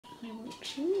I won't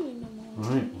chew in the morning.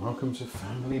 Right, welcome to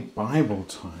Family Bible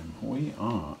Time. We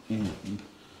are in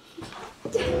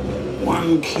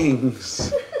 1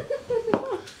 Kings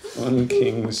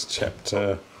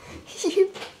chapter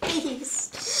You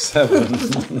beast. 7.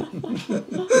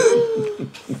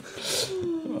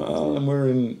 Well, and we're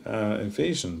in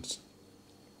Ephesians.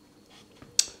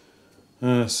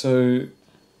 So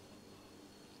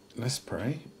let's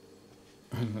pray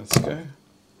and let's go.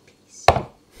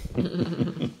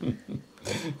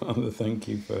 Father, thank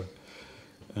you for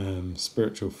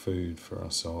spiritual food for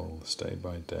our souls day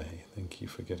by day. Thank you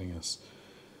for getting us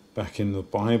back in the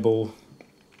Bible.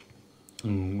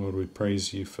 And Lord, we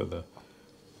praise you for the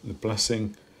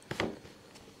blessing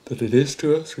that it is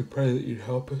to us. We pray that you'd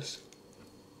help us.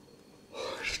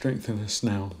 Strengthen us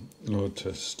now, Lord,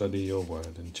 to study your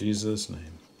word. In Jesus'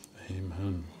 name,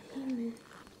 amen. Amen.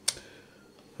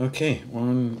 Okay,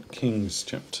 1 Kings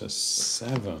chapter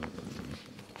 7.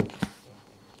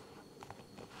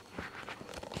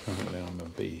 Apparently I'm a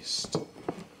beast.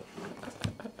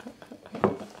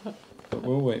 But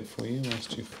we'll wait for you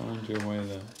whilst you find your way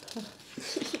there.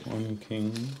 1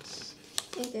 Kings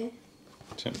Okay.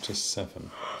 chapter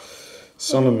 7.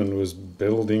 Solomon was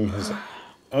building his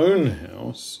own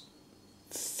house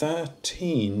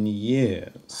 13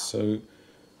 years. So,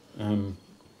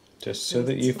 just so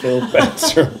that you feel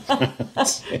better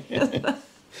about it.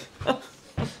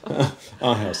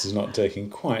 Our house is not taking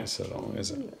quite so long,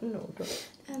 is it? No.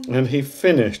 And he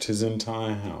finished his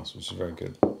entire house, which is very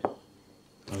good.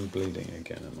 I'm bleeding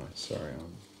again, am I? Sorry,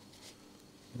 I'm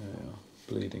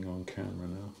bleeding on camera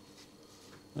now.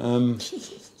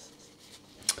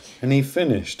 And he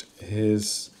finished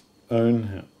his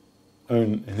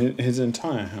his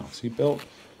entire house. He built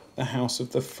the house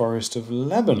of the forest of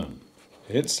Lebanon.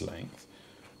 Its length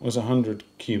was 100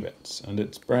 cubits, and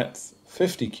its breadth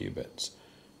 50 cubits,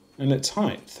 and its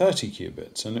height 30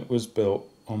 cubits, and it was built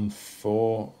on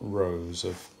 4 rows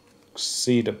of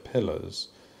cedar pillars,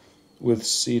 with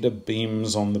cedar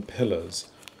beams on the pillars.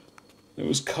 It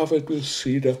was covered with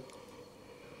cedar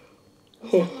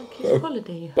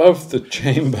Holiday. above the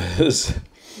chambers.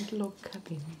 Log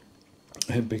cabin.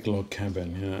 A big log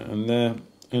cabin, yeah,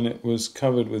 and it was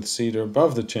covered with cedar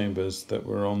above the chambers that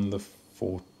were on the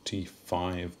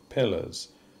 45 pillars,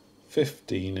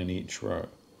 15 in each row.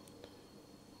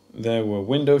 There were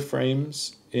window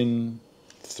frames in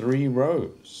 3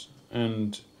 rows,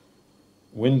 and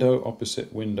window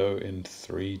opposite window in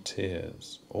 3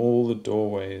 tiers. All the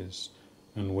doorways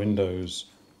and windows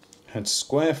had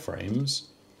square frames,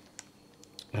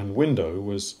 and window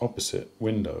was opposite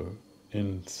window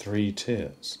in 3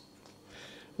 tiers.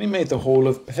 And he made the hall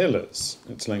of pillars.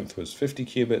 Its length was 50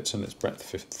 cubits and its breadth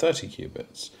 30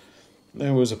 cubits.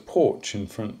 There was a porch in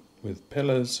front with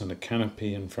pillars and a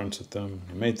canopy in front of them.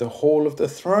 He made the hall of the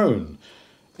throne.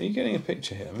 Are you getting a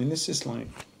picture here? I mean, this is like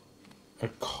a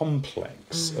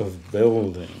complex of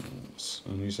buildings.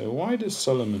 And you say, why does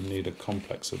Solomon need a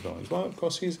complex of buildings? Well, of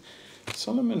course,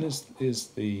 Solomon is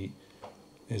the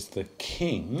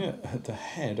king at the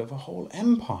head of a whole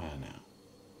empire now.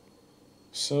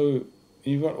 So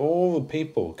you've got all the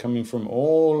people coming from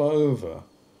all over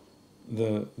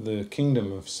the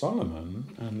kingdom of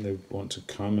Solomon, and they want to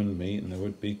come and meet, and there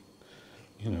would be,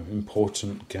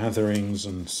 important gatherings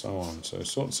and so on. So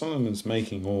Solomon's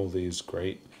making all these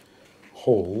great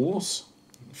halls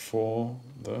for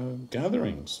the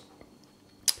gatherings.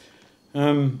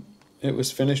 It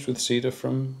was finished with cedar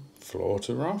from floor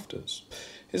to rafters.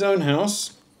 His own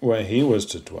house, where he was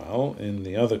to dwell in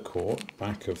the other court,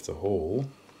 back of the hall,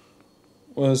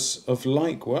 was of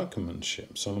like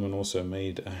workmanship. Solomon also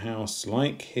made a house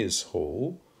like this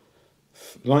hall,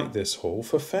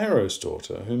 for Pharaoh's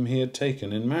daughter, whom he had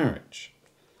taken in marriage.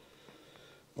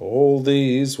 All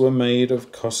these were made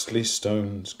of costly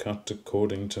stones, cut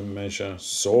according to measure,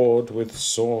 sawed with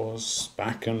saws,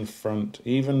 back and front,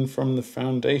 even from the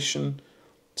foundation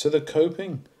to the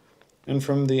coping. And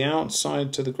from the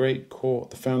outside to the great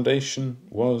court, the foundation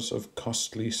was of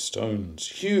costly stones,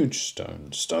 huge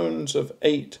stones, stones of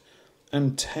 8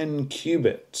 and 10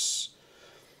 cubits.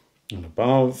 And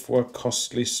above were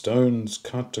costly stones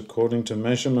cut according to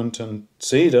measurement and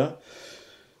cedar.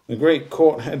 The great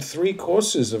court had 3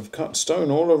 courses of cut stone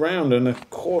all around, and a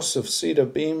course of cedar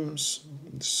beams.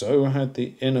 So had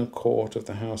the inner court of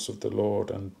the house of the Lord,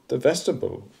 and the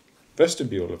vestibule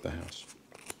of the house.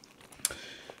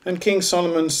 And King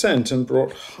Solomon sent and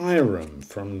brought Hiram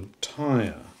from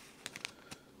Tyre.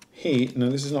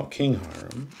 This is not King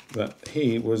Hiram, but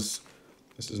this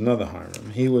is another Hiram.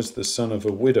 He was the son of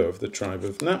a widow of the tribe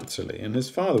of Naphtali, and his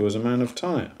father was a man of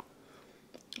Tyre,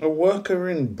 a worker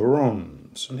in bronze.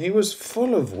 bronze, and he was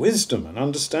full of wisdom and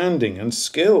understanding and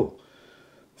skill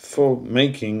for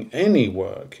making any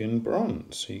work in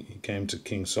bronze. He came to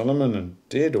King Solomon and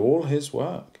did all his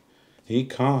work. He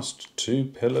cast 2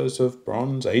 pillars of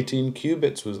bronze. 18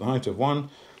 cubits was the height of one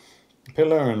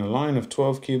pillar, and a line of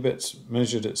 12 cubits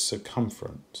measured its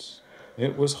circumference.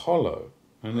 It was hollow,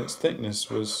 and its thickness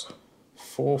was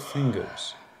 4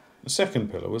 fingers. The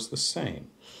second pillar was the same.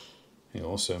 He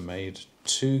also made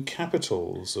 2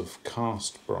 capitals of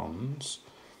cast bronze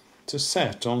to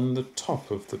set on the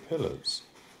top of the pillars.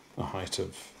 The height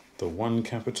of the one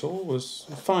capital was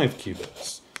 5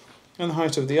 cubits, and the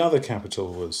height of the other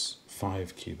capital was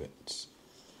 5 cubits.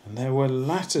 And there were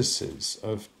lattices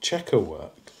of checker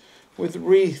work with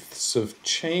wreaths of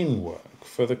chain work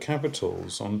for the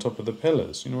capitals on top of the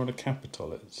pillars. You know what a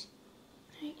capital is?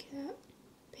 Like that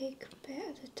big bit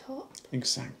at the top.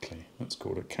 Exactly, that's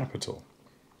called a capital.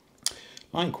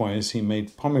 Likewise, he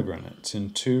made pomegranates in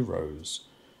 2 rows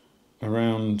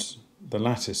around the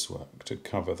lattice work to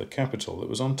cover the capital that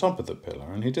was on top of the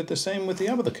pillar, and he did the same with the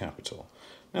other capital.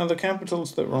 Now, the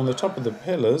capitals that were on the top of the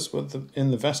pillars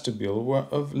in the vestibule were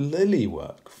of lily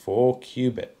work, 4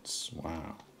 cubits.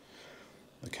 Wow.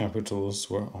 The capitals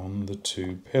were on the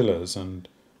 2 pillars, and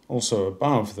also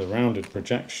above the rounded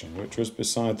projection, which was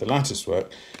beside the lattice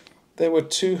work, there were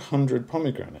 200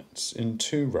 pomegranates in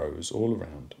 2 rows all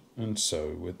around, and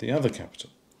so with the other capital.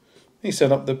 He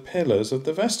set up the pillars of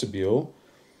the vestibule,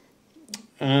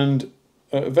 and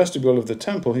vestibule of the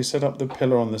temple. He set up the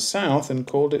pillar on the south and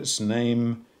called its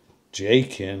name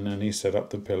Jachin, and he set up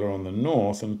the pillar on the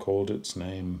north and called its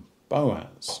name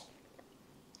Boaz.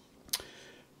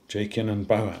 Jachin and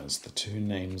Boaz, the 2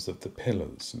 names of the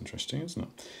pillars. Interesting, isn't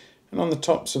it? And on the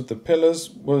tops of the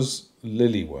pillars was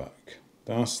lily work.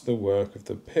 Thus the work of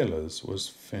the pillars was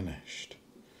finished.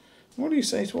 What do you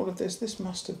say to all of this? This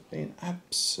must have been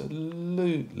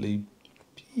absolutely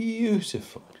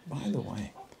beautiful. By the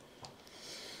way,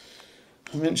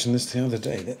 I mentioned this the other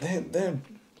day, that they're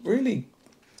really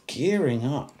gearing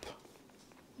up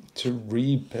to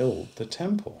rebuild the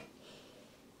temple.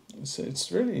 So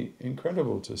it's really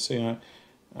incredible to see.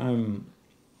 I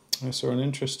saw an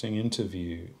interesting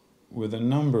interview with a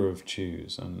number of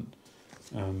Jews, and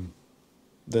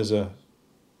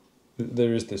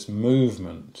there is this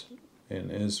movement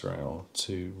in Israel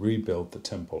to rebuild the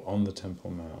temple on the Temple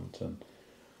Mount, and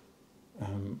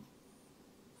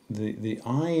the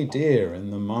idea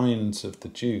in the minds of the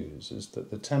Jews is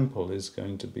that the temple is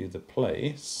going to be the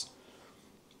place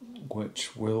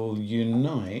which will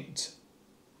unite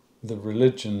the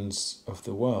religions of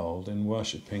the world in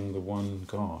worshipping the one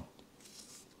God.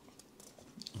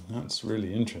 And that's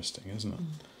really interesting, isn't it?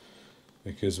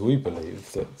 Because we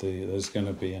believe that there's going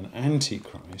to be an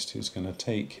antichrist who's going to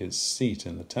take his seat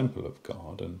in the temple of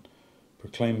God and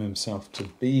proclaim himself to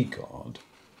be God,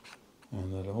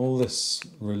 and that all this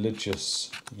religious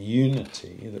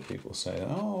unity that people say,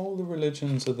 oh, all the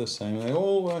religions are the same, they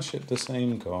all worship the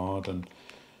same God, and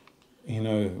you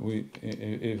know,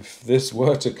 if this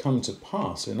were to come to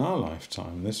pass in our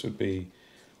lifetime, this would be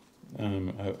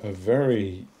a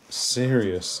very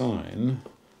serious sign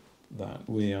that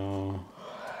we are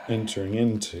entering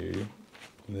into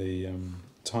the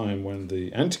time when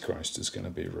the Antichrist is going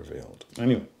to be revealed.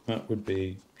 Anyway, that would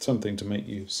be something to make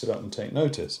you sit up and take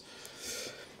notice.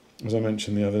 As I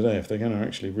mentioned the other day, if they're going to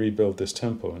actually rebuild this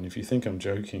temple, and if you think I'm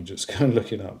joking, just go and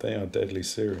look it up. They are deadly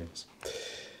serious.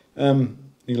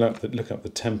 You look up the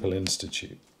Temple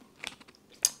Institute.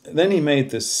 Then he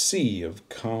made the sea of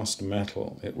cast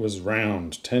metal. It was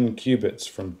round, 10 cubits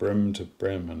from brim to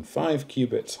brim, and 5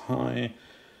 cubits high,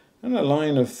 and a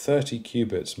line of 30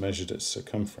 cubits measured its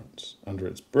circumference. Under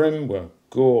its brim were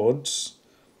gourds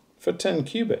for 10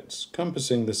 cubits,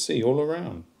 compassing the sea all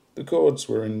around. The gourds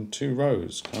were in 2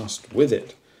 rows, cast with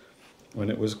it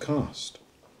when it was cast.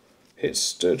 It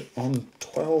stood on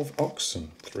 12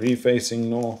 oxen, 3 facing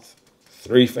north,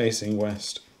 3 facing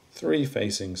west, 3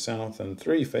 facing south, and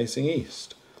 3 facing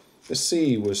east. The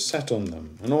sea was set on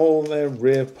them, and all their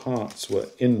rear parts were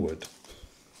inward.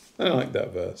 I like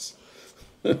that verse.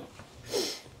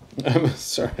 I'm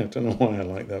sorry, I don't know why I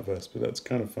like that verse, but that's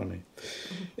kind of funny.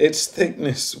 Its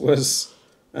thickness was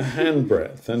a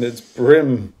handbreadth, and its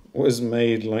brim was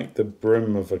made like the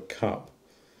brim of a cup,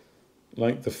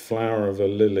 like the flower of a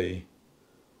lily.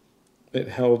 It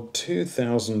held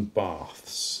 2,000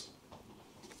 baths.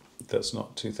 That's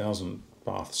not 2,000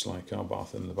 baths like our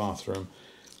bath in the bathroom.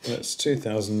 That's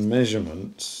 2,000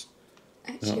 measurements.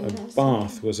 Now, a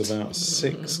bath was about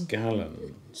 6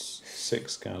 gallons.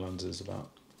 6 gallons is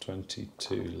about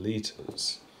 22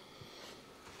 litres.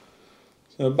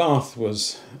 So The bath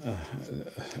was a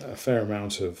fair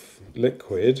amount of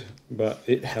liquid, but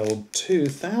it held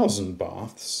 2,000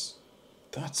 baths.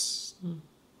 That's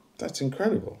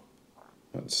incredible.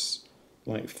 That's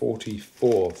like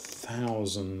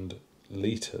 44,000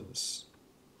 litres.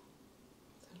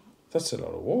 That's a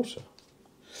lot of water.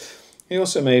 He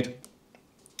also made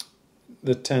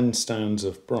the 10 stands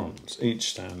of bronze.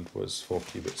 Each stand was 4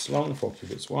 cubits long, 4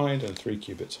 cubits wide, and 3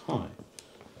 cubits high.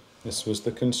 This was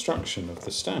the construction of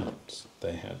the stands.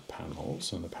 They had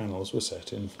panels, and the panels were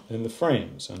set in the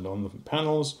frames. And on the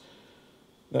panels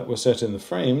that were set in the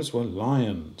frames were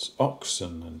lions,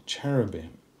 oxen, and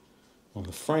cherubim. On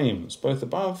the frames, both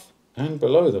above and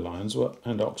below the lions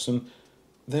and oxen,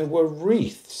 there were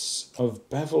wreaths of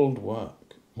beveled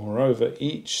work. Moreover,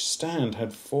 each stand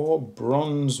had 4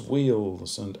 bronze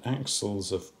wheels and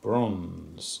axles of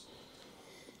bronze.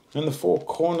 And the 4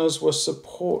 corners were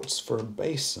supports for a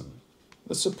basin.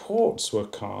 The supports were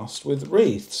cast with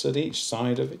wreaths at the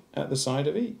side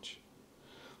of each.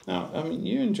 Now, I mean,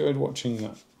 you enjoyed watching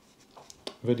that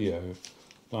video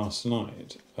last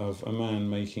night of a man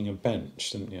making a bench,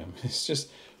 didn't you? It's just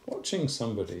watching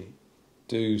somebody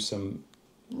do some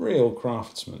real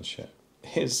craftsmanship.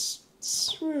 It's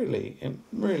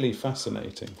really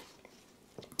fascinating.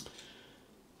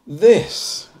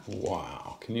 This,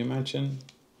 wow, can you imagine?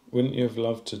 Wouldn't you have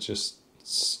loved to just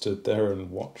stood there and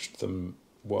watched them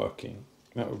working?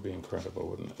 That would be incredible,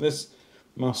 wouldn't it? This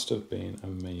must have been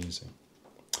amazing.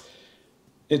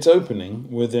 Its opening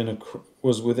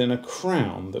was within a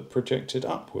crown that projected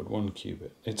upward 1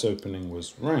 cubit. Its opening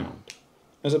was round,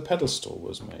 as a pedestal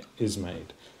is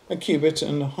made, 1.5 cubits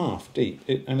deep.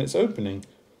 At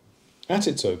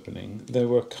its opening there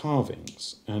were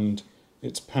carvings, and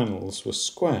its panels were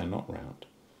square, not round.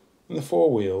 And the 4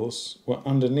 wheels were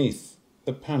underneath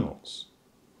the panels.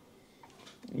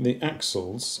 The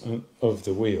axles of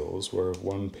the wheels were of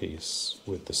 1 piece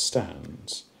with the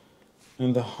stands,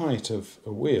 and the height of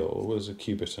a wheel was 1.5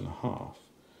 cubits. The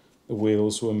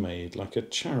wheels were made like a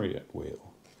chariot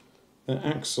wheel. Their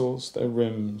axles, their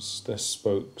rims, their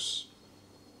spokes,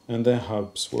 and their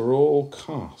hubs were all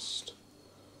cast.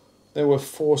 There were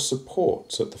 4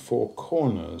 supports at the 4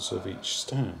 corners of each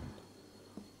stand.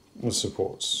 The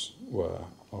supports were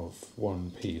of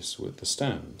 1 piece with the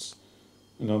stands,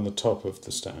 and on the top of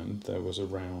the stand there was a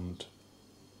round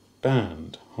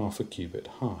band 0.5 cubit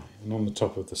high, and on the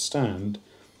top of the stand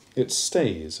its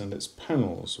stays and its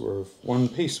panels were of 1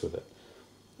 piece with it,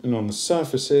 and on the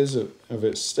surfaces of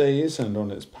its stays and on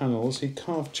its panels he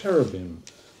carved cherubim,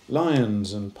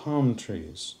 lions, and palm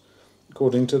trees,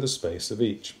 according to the space of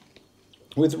each,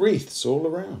 with wreaths all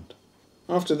around.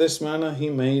 After this manner he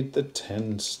made the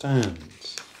 10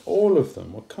 stands. All of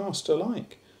them were cast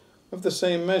alike, of the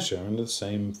same measure and the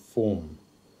same form.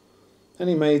 And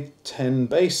he made 10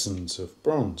 basins of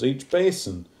bronze. Each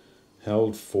basin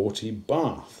held 40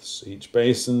 baths. Each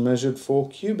basin measured 4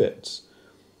 cubits.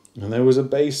 And there was a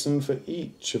basin for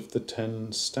each of the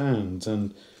 10 stands.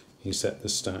 And he set the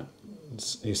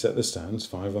stands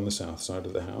 5 on the south side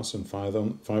of the house and 5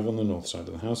 on the north side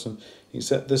of the house. And he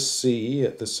set the sea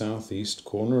at the southeast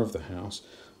corner of the house.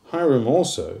 Hiram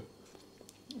also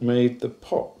made the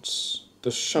pots, the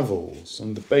shovels,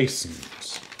 and the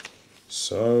basins.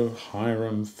 So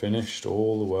Hiram finished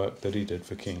all the work that he did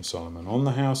for King Solomon on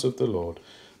the house of the Lord.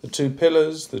 The 2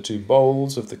 pillars, the 2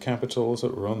 bowls of the capitals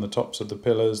that were on the tops of the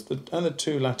pillars, and the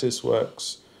 2 lattice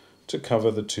works to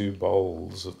cover the 2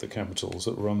 bowls of the capitals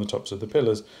that were on the tops of the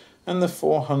pillars, and the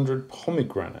 400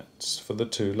 pomegranates for the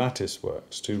 2 lattice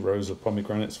works, 2 rows of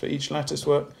pomegranates for each lattice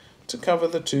work to cover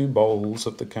the 2 bowls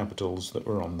of the capitals that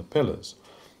were on the pillars.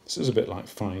 This is a bit like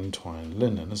fine twined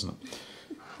linen, isn't it?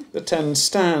 The 10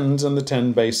 stands and the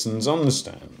 10 basins on the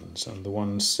stands, and the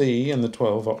 1 sea and the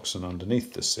 12 oxen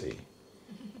underneath the sea.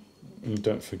 And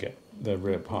don't forget, their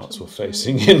rear parts were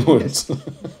facing inwards.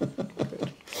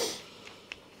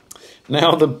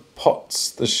 Now the pots,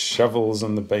 the shovels,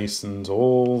 and the basins,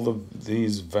 all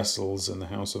these vessels in the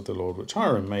house of the Lord, which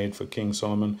Hiram made for King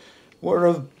Solomon, were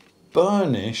of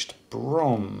burnished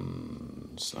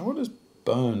bronze. Now what does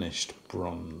burnished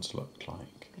bronze look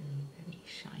like? Very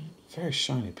shiny. Very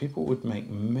shiny. People would make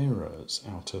mirrors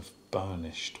out of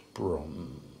burnished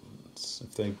bronze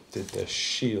if they did their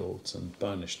shields and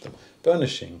burnished them.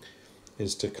 Burnishing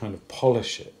is to kind of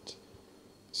polish it.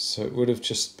 So it would have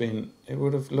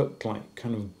looked like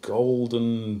kind of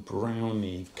golden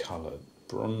browny coloured,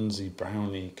 bronzy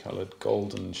browny coloured,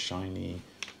 golden shiny,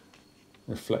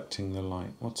 reflecting the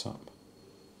light. What's up?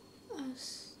 I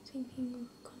was thinking of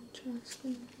contrast.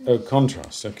 Oh,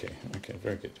 contrast. Okay,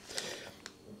 very good.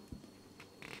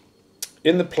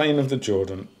 In the plain of the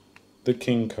Jordan, the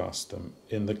king cast them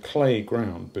in the clay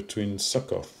ground between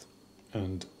Succoth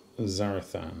and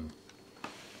Zarethan.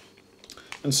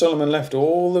 And Solomon left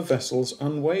all the vessels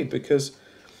unweighed, because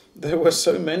there were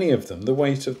so many of them, the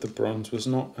weight of the bronze was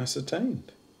not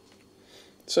ascertained.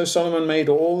 So Solomon made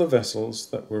all the vessels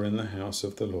that were in the house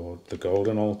of the Lord, the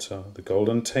golden altar, the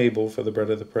golden table for the bread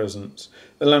of the presence,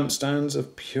 the lampstands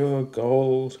of pure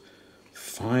gold,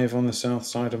 5 on the south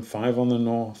side and 5 on the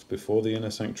north before the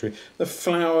inner sanctuary, the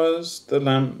flowers, the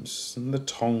lamps, and the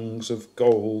tongs of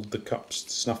gold, the cups,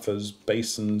 snuffers,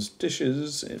 basins,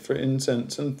 dishes for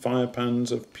incense, and fire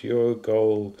pans of pure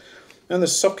gold, and the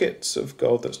sockets of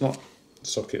gold. That's not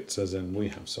sockets as in we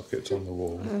have sockets on the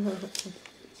wall.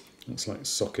 It's like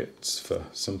sockets for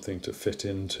something to fit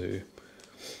into.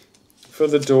 For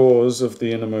the doors of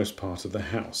the innermost part of the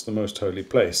house, the most holy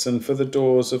place, and for the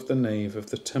doors of the nave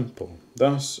of the temple.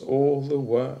 Thus all the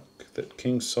work that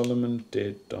King Solomon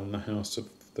did on the house of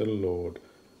the Lord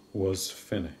was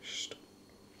finished.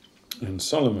 And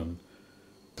Solomon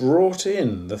brought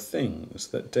in the things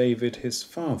that David his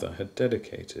father had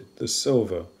dedicated, the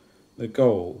silver, the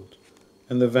gold,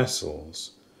 and the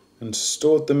vessels, and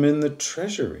stored them in the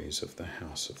treasuries of the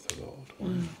house of the Lord.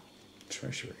 Wow,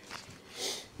 treasuries.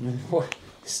 I mean,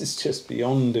 this is just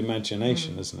beyond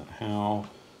imagination, isn't it? How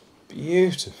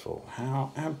beautiful,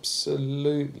 how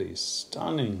absolutely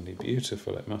stunningly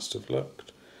beautiful it must have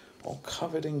looked. All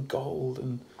covered in gold,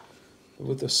 and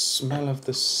with the smell of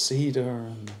the cedar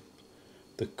and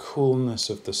the coolness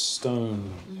of the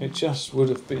stone. It just would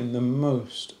have been the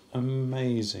most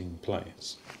amazing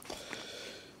place.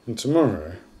 And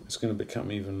tomorrow it's going to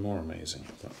become even more amazing,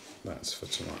 but that's for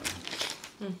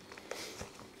tomorrow.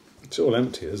 It's all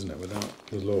empty, isn't it, without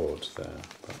the Lord there.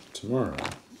 But tomorrow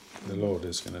the Lord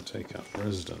is going to take up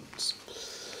residence.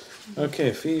 Okay,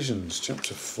 Ephesians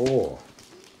chapter 4.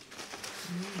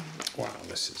 Wow,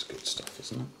 this is good stuff,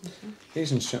 isn't it?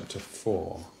 Ephesians chapter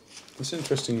 4. It's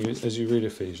interesting as you read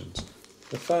Ephesians.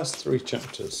 The first 3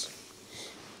 chapters,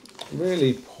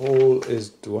 really Paul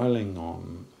is dwelling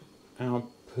on our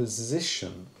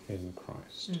position in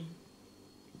Christ.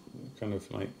 Kind of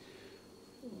like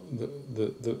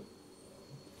the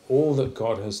all that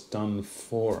God has done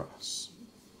for us.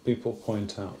 People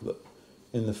point out that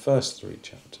in the first 3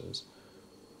 chapters,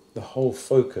 the whole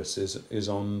focus is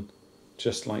on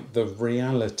just like the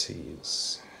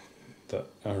realities that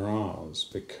are ours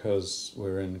because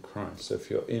we're in Christ. So if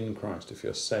you're in Christ, if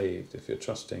you're saved, if you're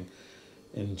trusting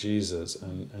in Jesus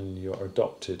and you're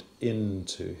adopted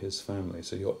into his family,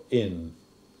 so you're in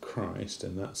Christ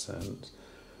in that sense,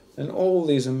 and all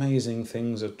these amazing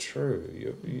things are true.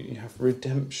 You have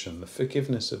redemption, the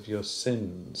forgiveness of your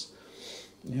sins.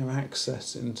 You have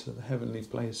access into the heavenly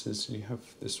places. You have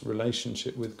this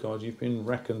relationship with God. You've been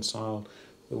reconciled.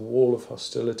 The wall of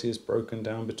hostility is broken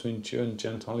down between Jew and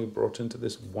Gentile. You're brought into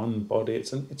this one body.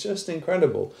 It's just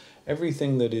incredible.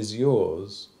 Everything that is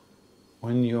yours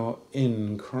when you're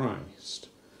in Christ.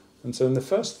 And so in the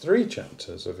first 3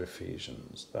 chapters of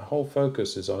Ephesians, the whole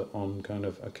focus is on kind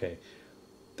of, okay,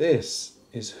 this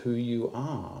is who you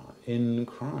are in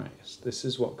Christ. This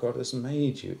is what God has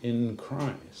made you in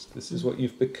Christ. This is what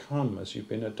you've become as you've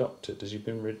been adopted, as you've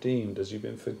been redeemed, as you've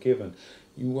been forgiven.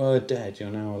 You were dead, you're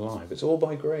now alive. It's all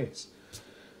by grace.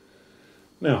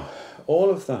 Now, all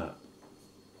of that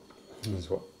is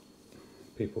what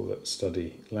people that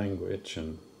study language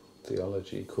and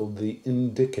theology call the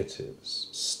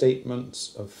indicatives,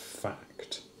 statements of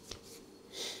fact.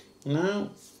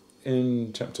 Now,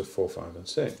 in chapter 4, 5 and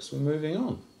 6, we're moving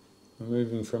on. We're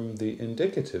moving from the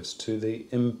indicatives to the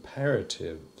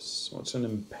imperatives. What's an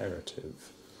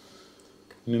imperative?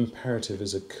 An imperative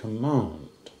is a command.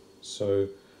 So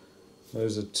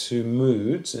those are 2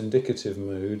 moods, indicative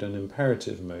mood and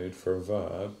imperative mood for a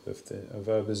verb. If a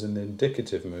verb is in the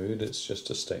indicative mood, it's just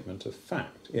a statement of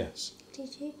fact. Yes?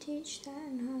 Did you teach that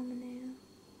in Harmony?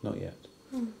 Not yet.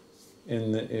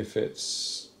 If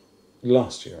it's...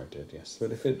 Last year I did, yes.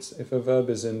 But if a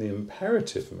verb is in the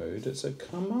imperative mood, it's a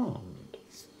command.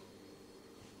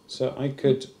 So I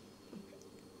could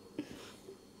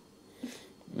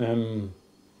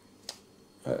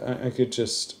I could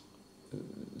just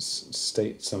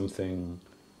state something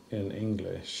in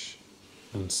English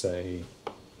and say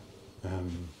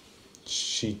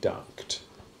she ducked,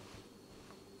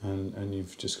 and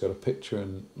you've just got a picture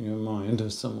in your mind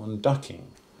of someone ducking.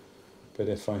 But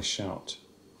if I shout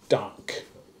duck,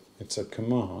 it's a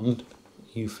command,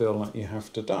 you feel like you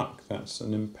have to duck. That's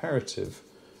an imperative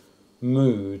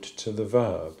mood to the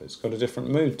verb. It's got a different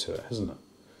mood to it, hasn't it?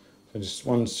 So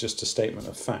one's just a statement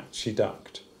of fact, she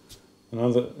ducked.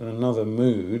 Another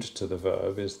mood to the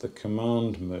verb is the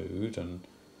command mood, and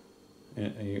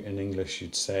In English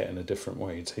you'd say it in a different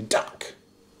way. You'd say duck.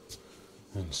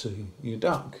 And so you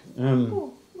duck.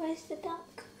 Oh, where's the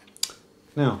duck?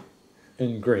 Now,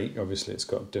 in Greek, obviously it's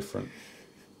got different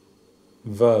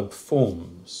verb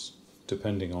forms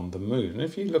depending on the mood. And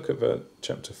if you look at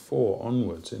chapter 4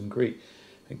 onwards in Greek,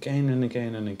 again and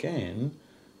again and again,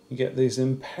 you get these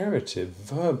imperative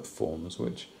verb forms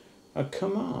which are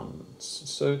commands.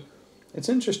 So it's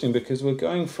interesting because we're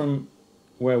going from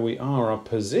where we are, our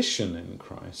position in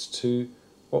Christ, to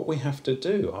what we have to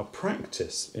do, our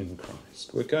practice in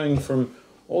Christ. We're going from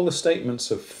all the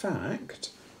statements of fact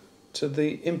to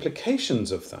the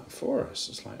implications of that for us.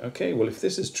 It's like, okay, well, if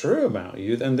this is true about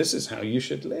you, then this is how you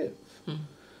should live.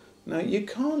 Now, you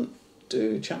can't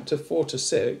do chapter 4 to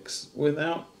 6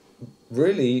 without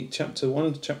really chapters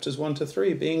 1 to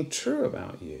 3 being true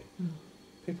about you.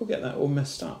 People get that all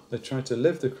messed up. They try to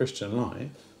live the Christian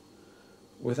life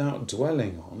without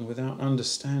dwelling on, without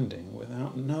understanding,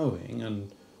 without knowing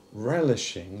and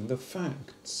relishing the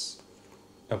facts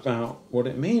about what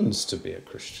it means to be a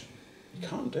Christian. You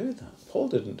can't do that. Paul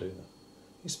didn't do that.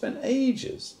 He spent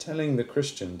ages telling the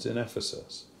Christians in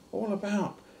Ephesus all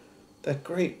about their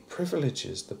great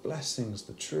privileges, the blessings,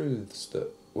 the truths that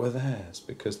were theirs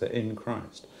because they're in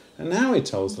Christ. And now he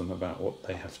tells them about what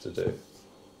they have to do.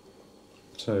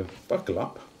 So buckle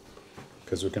up,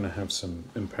 because we're going to have some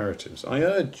imperatives.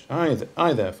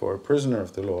 I therefore, a prisoner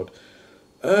of the Lord,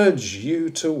 urge you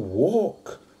to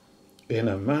walk in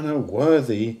a manner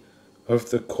worthy of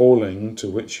the calling to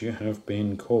which you have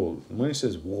been called. And when he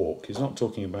says walk, he's not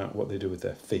talking about what they do with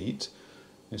their feet.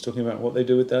 He's talking about what they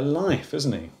do with their life,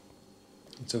 isn't he?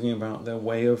 He's talking about their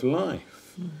way of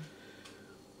life.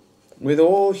 With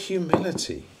all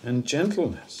humility and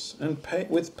gentleness and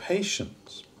with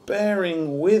patience,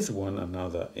 bearing with one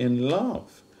another in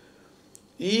love,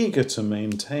 eager to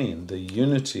maintain the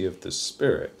unity of the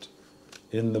Spirit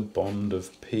in the bond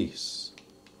of peace.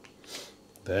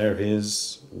 There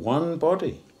is one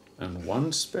body and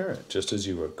one Spirit, just as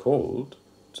you were called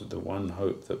to the one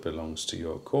hope that belongs to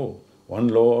your call. One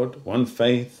Lord, one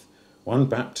faith, one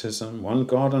baptism, one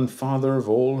God and Father of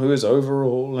all, who is over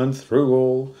all and through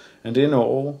all and in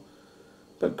all.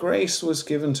 But grace was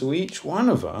given to each one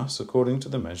of us according to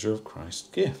the measure of Christ's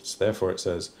gifts. Therefore it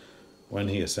says, when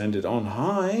he ascended on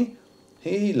high,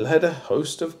 he led a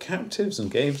host of captives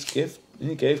and gave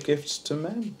gifts to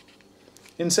men.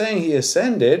 In saying he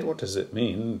ascended, what does it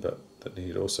mean? But that he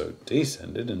had also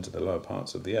descended into the lower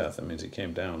parts of the earth. That means he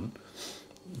came down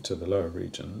to the lower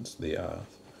regions, the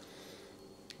earth.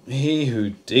 He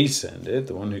who descended,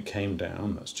 the one who came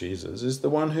down, that's Jesus, is the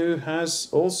one who has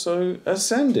also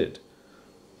ascended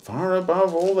far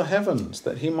above all the heavens,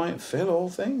 that he might fill all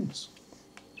things.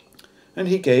 And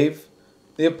he gave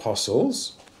the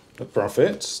apostles, the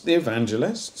prophets, the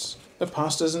evangelists, the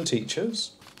pastors and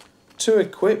teachers, to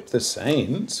equip the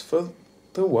saints for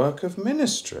the work of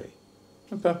ministry.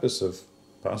 The purpose of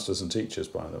pastors and teachers,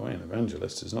 by the way, and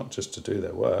evangelists is not just to do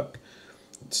their work,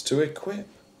 it's to equip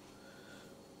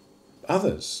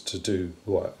others to do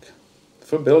work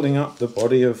for building up the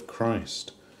body of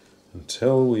Christ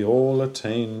until we all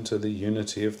attain to the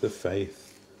unity of the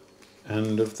faith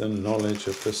and of the knowledge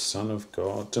of the Son of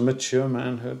God, to mature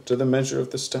manhood, to the measure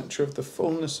of the stature of the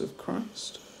fullness of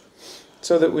Christ,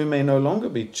 so that we may no longer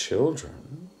be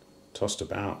children, tossed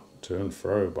about to and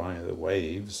fro by the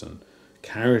waves and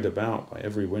carried about by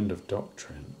every wind of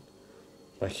doctrine,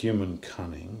 by human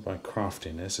cunning, by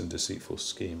craftiness and deceitful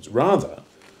schemes. Rather,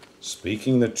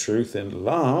 speaking the truth in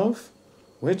love,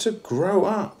 we're to grow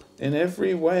up in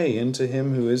every way into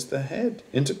him who is the head,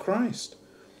 into Christ,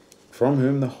 from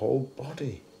whom the whole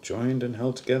body, joined and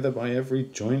held together by every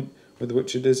joint with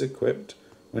which it is equipped,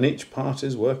 when each part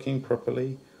is working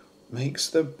properly, makes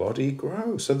the body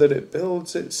grow so that it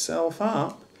builds itself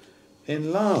up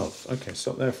in love. Okay,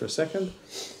 stop there for a second.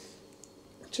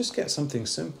 Just get something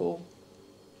simple.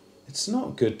 It's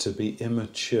not good to be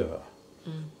immature.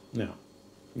 Now,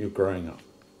 you're growing up.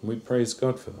 We praise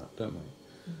God for that, don't we?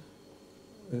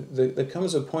 There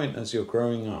comes a point as you're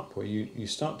growing up where you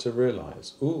start to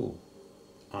realise, ooh,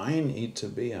 I need to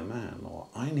be a man, or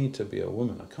I need to be a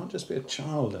woman. I can't just be a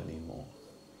child anymore.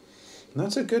 And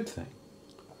that's a good thing.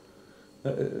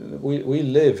 We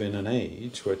live in an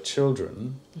age where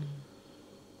children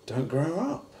don't grow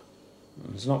up.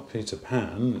 It's not Peter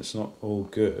Pan, it's not all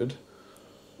good.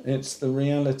 It's the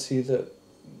reality that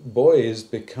boys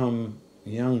become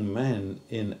young men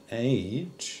in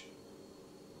age,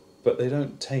 but they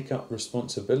don't take up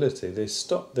responsibility. They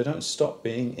don't stop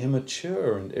being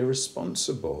immature and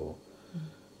irresponsible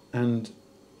and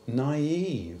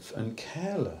naive and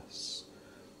careless.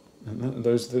 And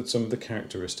those are some of the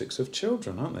characteristics of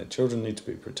children, aren't they? Children need to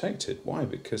be protected. Why?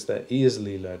 Because they're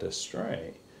easily led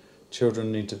astray.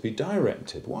 Children need to be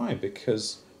directed. Why?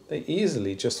 Because they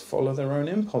easily just follow their own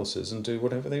impulses and do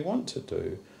whatever they want to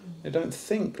do. They don't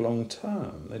think long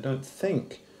term. They don't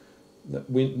think that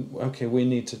we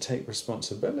need to take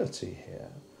responsibility here.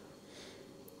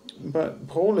 But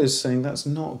Paul is saying that's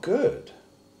not good.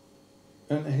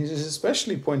 And he's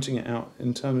especially pointing it out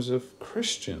in terms of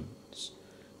Christians.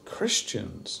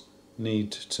 Christians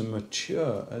need to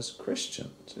mature as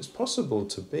Christians. It's possible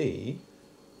to be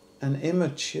an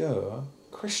immature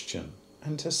Christian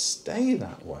and to stay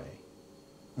that way.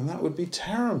 And that would be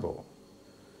terrible.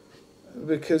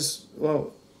 Because,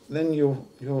 well, then you're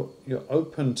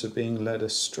open to being led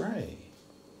astray.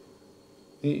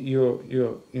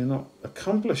 You're not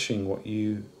accomplishing what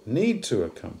you need to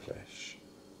accomplish.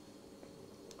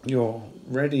 You're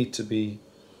ready to be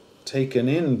taken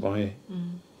in by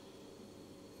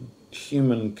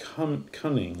human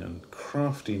cunning and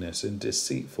craftiness in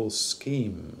deceitful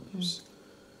schemes.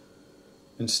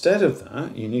 Instead of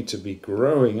that, you need to be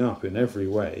growing up in every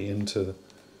way into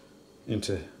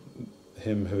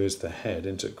him who is the head,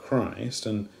 into Christ,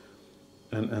 and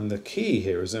the key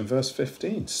here is in verse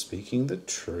 15, speaking the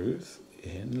truth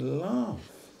in love.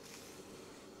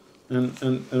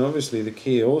 And obviously the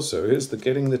key also is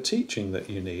getting the teaching that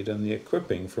you need and the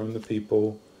equipping from the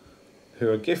people who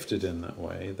are gifted in that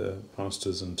way, the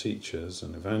pastors and teachers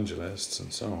and evangelists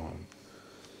and so on.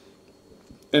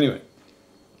 Anyway,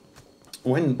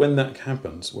 when that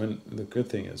happens, when the good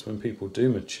thing is when people do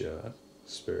mature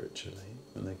spiritually,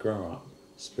 when they grow up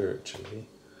spiritually,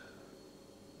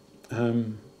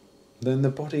 then the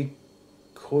body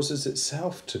causes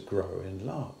itself to grow in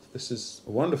love. This is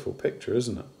a wonderful picture,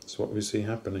 isn't it? It's what we see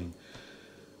happening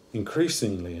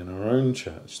increasingly in our own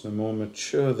church. The more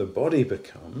mature the body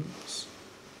becomes,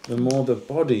 the more the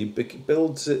body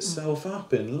builds itself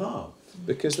up in love,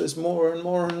 because there's more and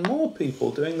more and more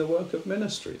people doing the work of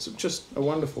ministry. It's just a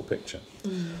wonderful picture.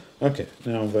 Okay,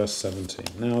 now verse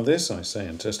 17. Now this I say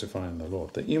and testify in the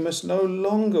Lord, that you must no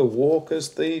longer walk as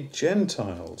the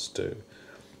Gentiles do,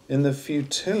 in the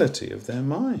futility of their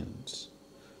minds.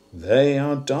 They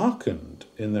are darkened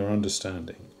in their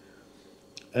understanding,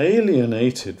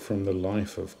 alienated from the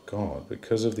life of God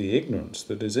because of the ignorance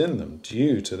that is in them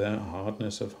due to their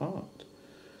hardness of heart.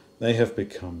 They have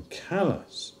become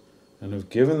callous and have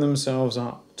given themselves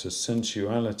up to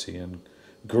sensuality and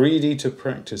greedy to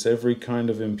practice every kind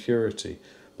of impurity.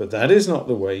 But that is not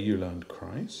the way you learned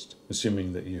Christ,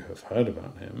 assuming that you have heard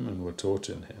about him and were taught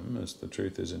in him, as the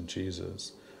truth is in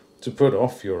Jesus, to put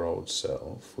off your old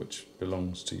self, which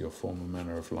belongs to your former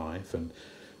manner of life and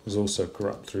is also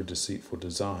corrupt through deceitful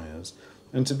desires,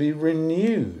 and to be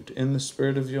renewed in the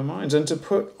spirit of your minds, and to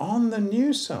put on the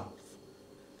new self,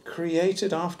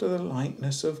 created after the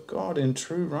likeness of God in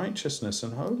true righteousness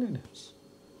and holiness.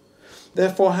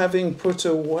 Therefore, having put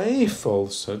away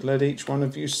falsehood, let each one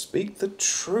of you speak the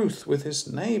truth with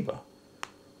his neighbour,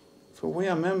 for we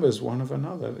are members one of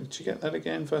another. Did you get that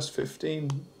again? Verse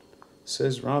 15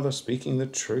 says, rather, speaking the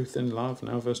truth in love.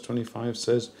 Now verse 25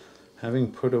 says,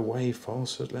 having put away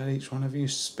falsehood, let each one of you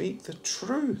speak the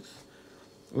truth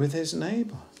with his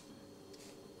neighbour.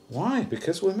 Why?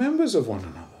 Because we're members of one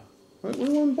another. We're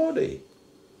one body.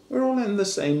 We're all in the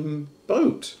same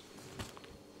boat.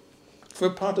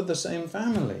 We're part of the same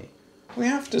family. We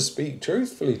have to speak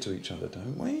truthfully to each other,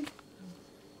 don't we?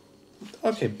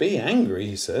 Okay, be angry,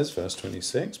 he says, verse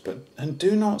 26, and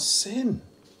do not sin.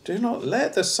 Do not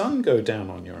let the sun go down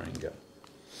on your anger.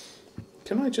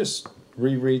 Can I just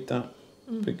reread that?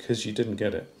 Because you didn't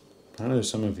get it. I know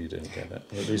some of you didn't get it.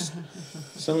 Or at least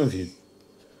some of you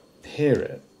hear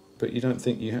it, but you don't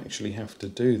think you actually have to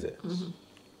do this.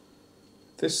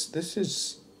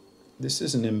 This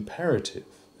is an imperative.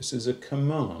 This is a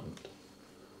command.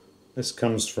 This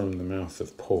comes from the mouth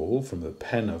of Paul, from the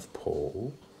pen of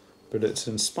Paul, but it's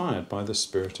inspired by the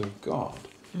Spirit of God.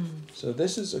 So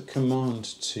this is a command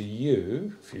to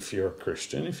you, if you're a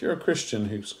Christian. If you're a Christian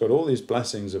who's got all these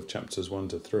blessings of chapters 1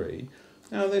 to 3,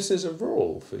 now this is a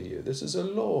rule for you. This is a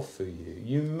law for you.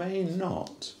 You may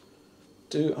not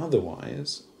do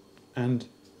otherwise and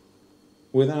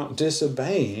without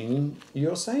disobeying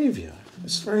your Saviour.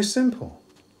 It's very simple.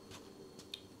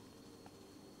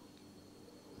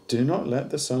 Do not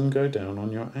let the sun go down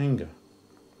on your anger.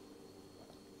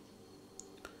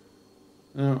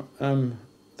 Now,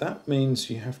 that means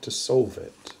you have to solve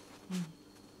it.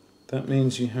 That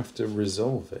means you have to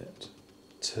resolve it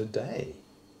today,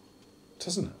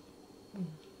 doesn't it?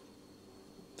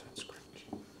 That's great.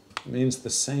 It means the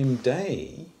same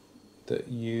day that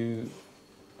you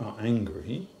are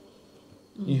angry,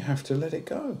 You have to let it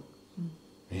go.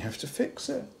 You have to fix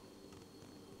it.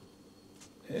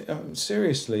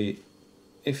 Seriously,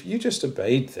 if you just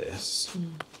obeyed this,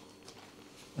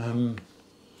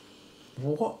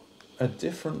 what a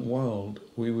different world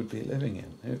we would be living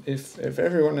in. If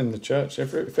everyone in the church,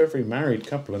 if every married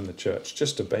couple in the church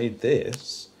just obeyed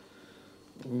this,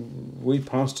 we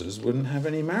pastors wouldn't have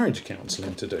any marriage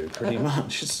counselling to do, pretty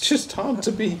much. It's just hard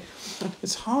to be,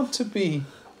 it's hard to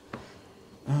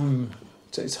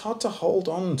hold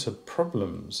on to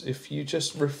problems if you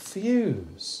just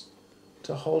refuse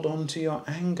to hold on to your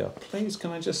anger. Please,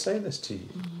 can I just say this to you?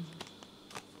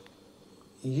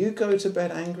 You go to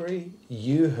bed angry,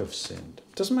 you have sinned.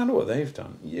 Doesn't matter what they've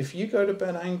done. If you go to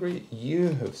bed angry, you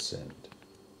have sinned.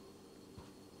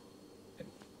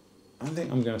 I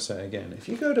think I'm going to say it again. If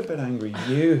you go to bed angry,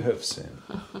 you have sinned.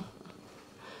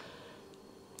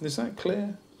 Is that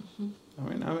clear? I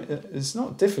mean, it's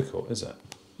not difficult, is it?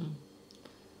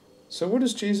 So what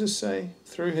does Jesus say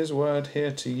through his word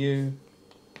here to you?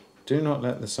 Do not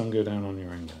let the sun go down on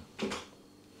your anger.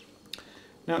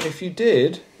 Now, if you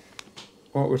did,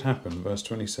 what would happen? Verse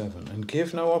 27, and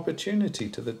give no opportunity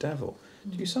to the devil.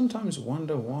 Do you sometimes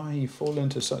wonder why you fall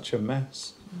into such a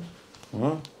mess?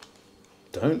 Well,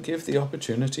 don't give the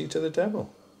opportunity to the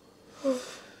devil.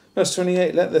 Verse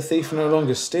 28, let the thief no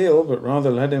longer steal, but rather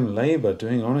let him labour,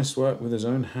 doing honest work with his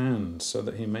own hands, so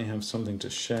that he may have something to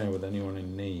share with anyone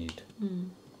in need.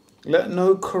 Let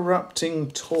no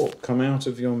corrupting talk come out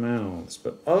of your mouths,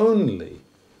 but only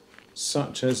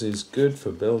such as is good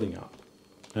for building up,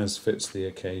 as fits the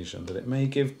occasion, that it may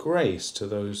give grace to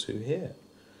those who hear.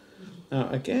 Now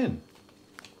again,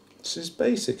 this is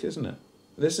basic, isn't it?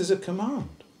 This is a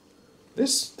command.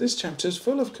 This chapter is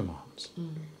full of commands.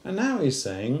 And now he's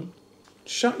saying,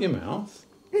 shut your mouth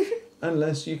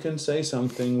unless you can say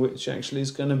something which actually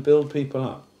is going to build people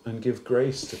up and give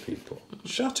grace to people.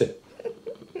 Shut it.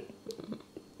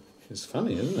 It's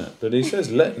funny, isn't it? But he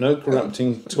says, let no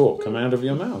corrupting talk come out of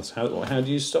your mouths. How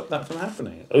do you stop that from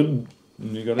happening?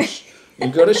 You've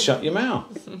got to shut your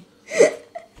mouth.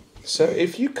 So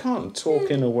if you can't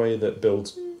talk in a way that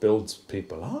builds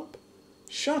people up,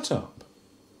 shut up.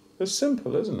 It's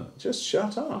simple, isn't it? Just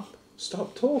shut up.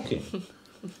 Stop talking.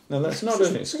 Now, that's not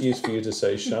an excuse for you to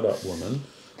say, shut up, woman,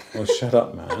 or shut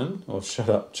up, man, or shut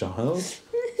up, child.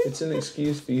 It's an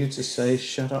excuse for you to say,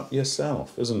 shut up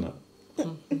yourself, isn't it?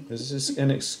 This is an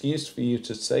excuse for you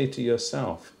to say to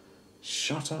yourself,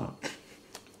 shut up.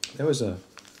 There was a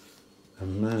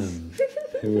man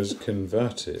who was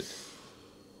converted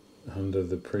under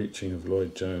the preaching of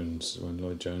Lloyd Jones, when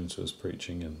Lloyd Jones was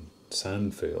preaching in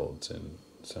Sandfields in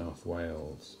South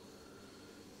Wales,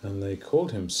 and they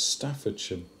called him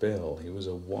Staffordshire Bill. He was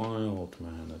a wild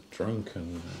man, a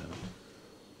drunken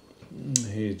man.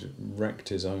 He'd wrecked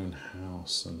his own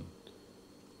house and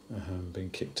been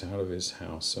kicked out of his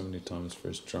house so many times for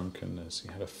his drunkenness.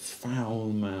 He had a foul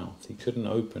mouth. He couldn't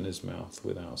open his mouth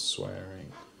without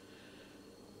swearing.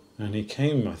 And he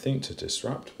came, I think, to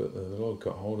disrupt, but the Lord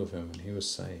got hold of him and he was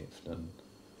saved. And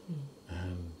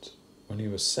when he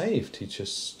was saved, he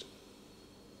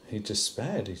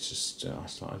despaired. I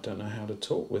was like, I don't know how to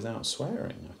talk without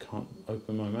swearing. I can't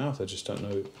open my mouth. I just don't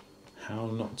know how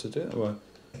not to do it. Well,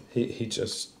 he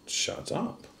just shut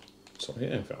up. So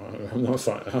yeah,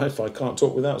 if I can't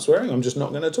talk without swearing, I'm just not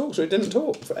going to talk. So he didn't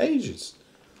talk for ages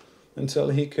until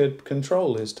he could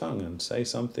control his tongue and say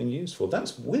something useful.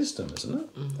 That's wisdom, isn't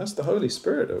it? That's the Holy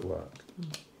Spirit at work.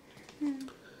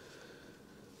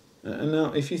 And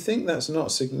now, if you think that's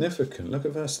not significant, look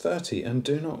at verse 30. And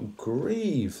do not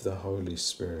grieve the Holy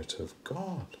Spirit of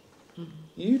God.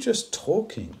 You just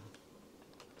talking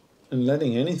and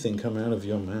letting anything come out of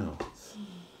your mouth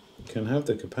can have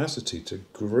the capacity to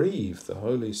grieve the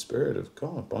Holy Spirit of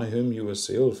God, by whom you were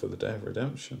sealed for the day of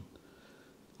redemption.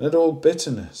 Let all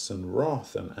bitterness and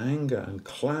wrath and anger and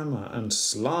clamour and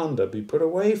slander be put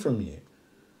away from you,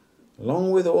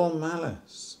 along with all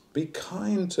malice. Be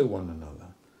kind to one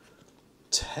another,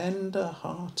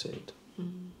 tender-hearted,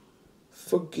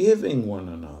 forgiving one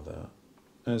another,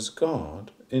 as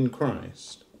God in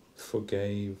Christ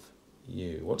forgave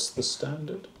you. What's the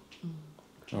standard?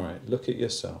 All right, look at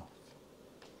yourself.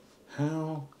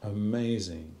 How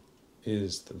amazing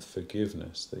is the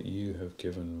forgiveness that you have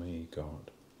given me,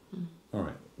 God. All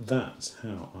right, that's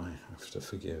how I have to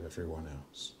forgive everyone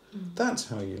else. That's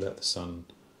how you let the sun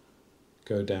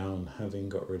go down, having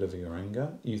got rid of your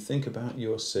anger. You think about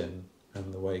your sin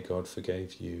and the way God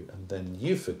forgave you, and then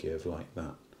you forgive like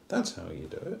that. That's how you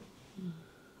do it.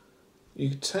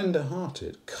 You're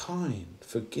tender-hearted, kind,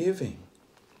 forgiving,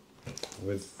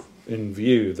 with in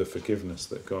view the forgiveness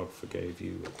that God forgave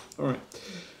you with. All right.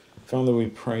 Father, we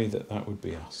pray that that would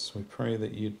be us. We pray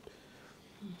that you'd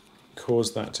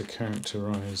cause that to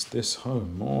characterize this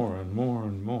home more and more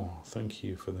and more. Thank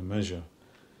you for the measure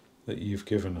that you've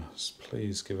given us.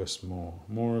 Please give us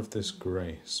more of this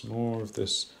grace, more of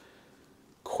this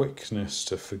quickness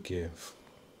to forgive.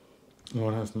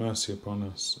 Lord, have mercy upon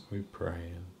us, we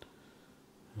pray,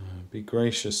 and be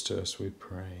gracious to us, we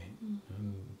pray,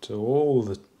 and to all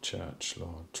the church,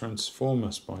 Lord. Transform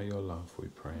us by your love, we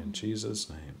pray, in Jesus'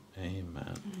 name.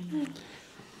 Amen.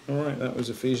 All right, that was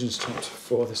Ephesians chapter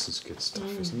 4. This is good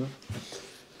stuff, isn't it?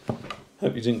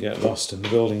 Hope you didn't get lost in the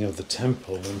building of the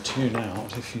temple and tune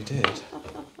out. If you did,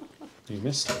 you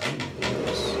missed it, didn't you?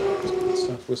 It's good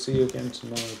stuff. We'll see you again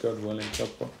tomorrow, God willing.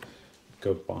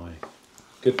 Goodbye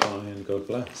and God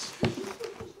bless.